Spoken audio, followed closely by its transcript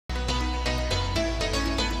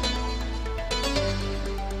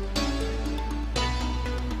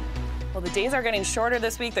days are getting shorter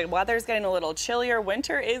this week. The weather's getting a little chillier.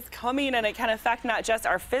 Winter is coming, and it can affect not just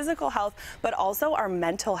our physical health, but also our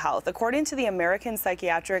mental health. According to the American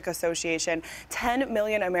Psychiatric Association, 10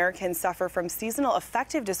 million Americans suffer from seasonal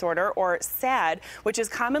affective disorder, or SAD, which is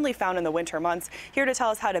commonly found in the winter months. Here to tell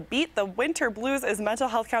us how to beat the winter blues is mental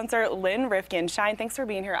health counselor Lynn Rifkin. Shine, thanks for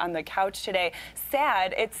being here on the couch today.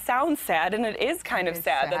 SAD, it sounds sad, and it is kind of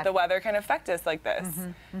sad that the weather can affect us like this.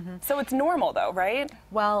 So it's normal, though, right?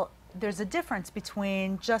 Well, there's a difference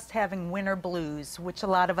between just having winter blues, which a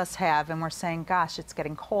lot of us have, and we're saying, gosh, it's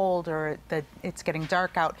getting cold or it's getting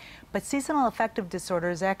dark out. But seasonal affective disorder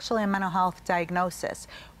is actually a mental health diagnosis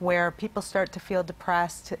where people start to feel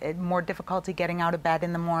depressed, more difficulty getting out of bed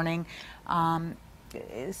in the morning.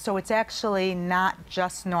 So it's actually not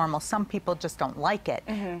just normal. Some people just don't like it,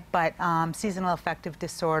 but seasonal affective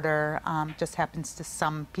disorder just happens to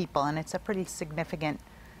some people, and it's a pretty significant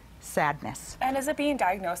sadness. And is it being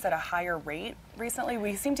diagnosed at a higher rate recently?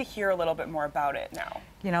 We seem to hear a little bit more about it now.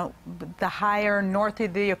 You know, the higher north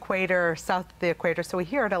of the equator, south of the equator, so we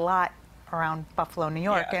hear it a lot around Buffalo, New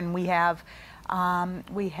York, and we have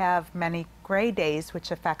many gray days,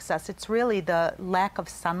 which affects us. It's really the lack of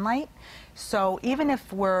sunlight. So even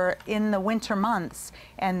if we're in the winter months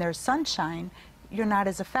and there's sunshine, you're not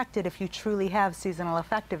as affected if you truly have seasonal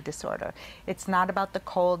affective disorder. It's not about the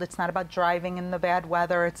cold, it's not about driving in the bad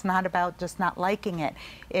weather, it's not about just not liking it.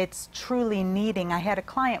 It's truly needing. I had a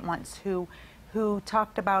client once who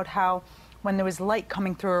talked about how when there was light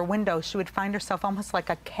coming through her window, she would find herself almost like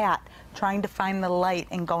a cat trying to find the light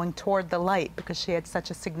and going toward the light because she had such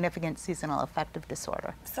a significant seasonal affective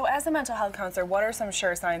disorder. So as a mental health counselor, what are some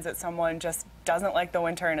sure signs that someone just doesn't like the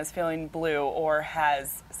winter and is feeling blue or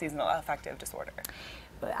has seasonal affective disorder?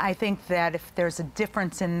 I think that if there's a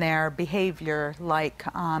difference in their behavior, like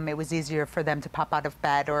it was easier for them to pop out of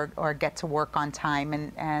bed or get to work on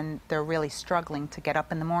time, and they're really struggling to get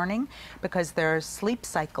up in the morning because their sleep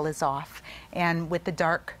cycle is off. And with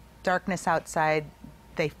the darkness outside,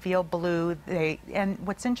 they feel blue. And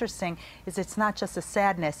what's interesting is it's not just a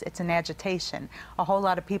sadness, it's an agitation. A whole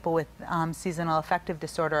lot of people with seasonal affective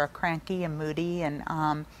disorder are cranky and moody and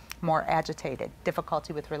more agitated,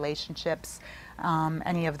 difficulty with relationships,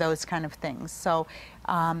 any of those kind of things. So,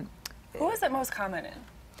 who is it most common in?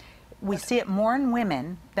 We see it more in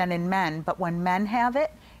women than in men, but when men have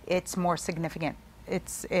it, it's more significant.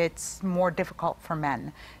 It's more difficult for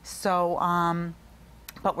men. So,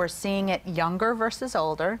 but we're seeing it younger versus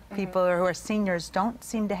older. People who are seniors don't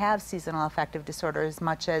seem to have seasonal affective disorder as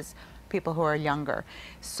much as people who are younger.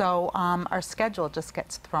 So our schedule just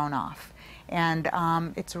gets thrown off. And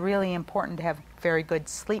it's really important to have very good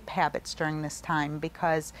sleep habits during this time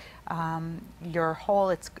because our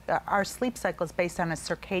sleep cycle is based on a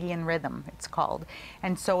circadian rhythm, it's called.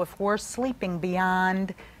 And so if we're sleeping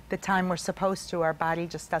beyond the time we're supposed to, our body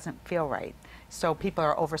just doesn't feel right. So people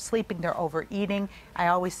are oversleeping, they're overeating. I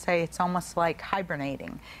always say it's almost like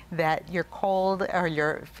hibernating, that you're cold or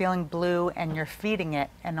you're feeling blue and you're feeding it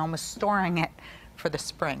and almost storing it for the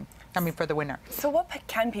spring, for the winter. So what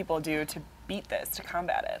can people do to beat this, to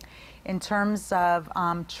combat it? In terms of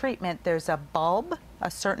treatment, there's a bulb,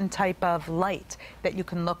 a certain type of light that you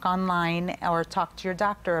can look online or talk to your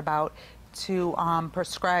doctor about to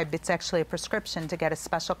prescribe. It's actually a prescription to get a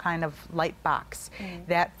special kind of light box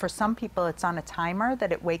that for some people it's on a timer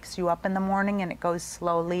that it wakes you up in the morning and it goes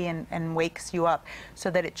slowly and wakes you up so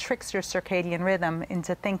that it tricks your circadian rhythm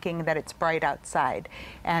into thinking that it's bright outside,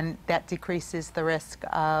 and that decreases the risk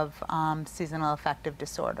of seasonal affective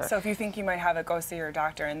disorder. So if you think you might have it, go see your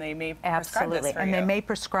doctor and they may prescribe this for you. And they may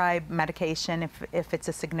prescribe medication if it's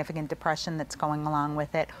a significant depression that's going along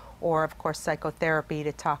with it, or of course psychotherapy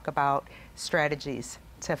to talk about strategies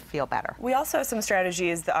to feel better. We also have some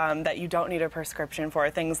strategies that you don't need a prescription for,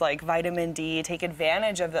 things like vitamin D, take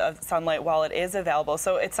advantage of the sunlight while it is available.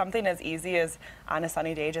 So it's something as easy as on a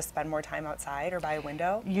sunny day, just spend more time outside or by a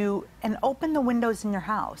window? And open the windows in your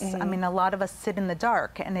house. I mean, a lot of us sit in the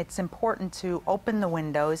dark, and it's important to open the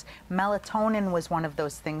windows. Melatonin was one of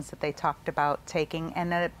those things that they talked about taking,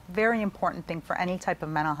 and a very important thing for any type of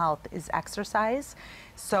mental health is exercise.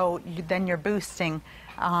 So then you're boosting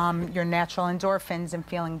your natural endorphins and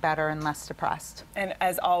feeling better and less depressed. And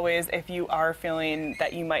as always, if you are feeling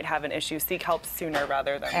that you might have an issue, seek help sooner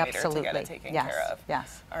rather than later to get it taken care of.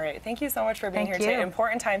 Yes. All right. Thank you so much for being here today.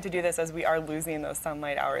 Important time to do this as we are losing those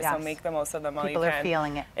sunlight hours. So make the most of them while you can. People are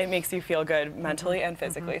feeling it. It makes you feel good mentally and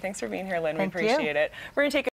physically. Thanks for being here, Lynn. We appreciate it. We're going to take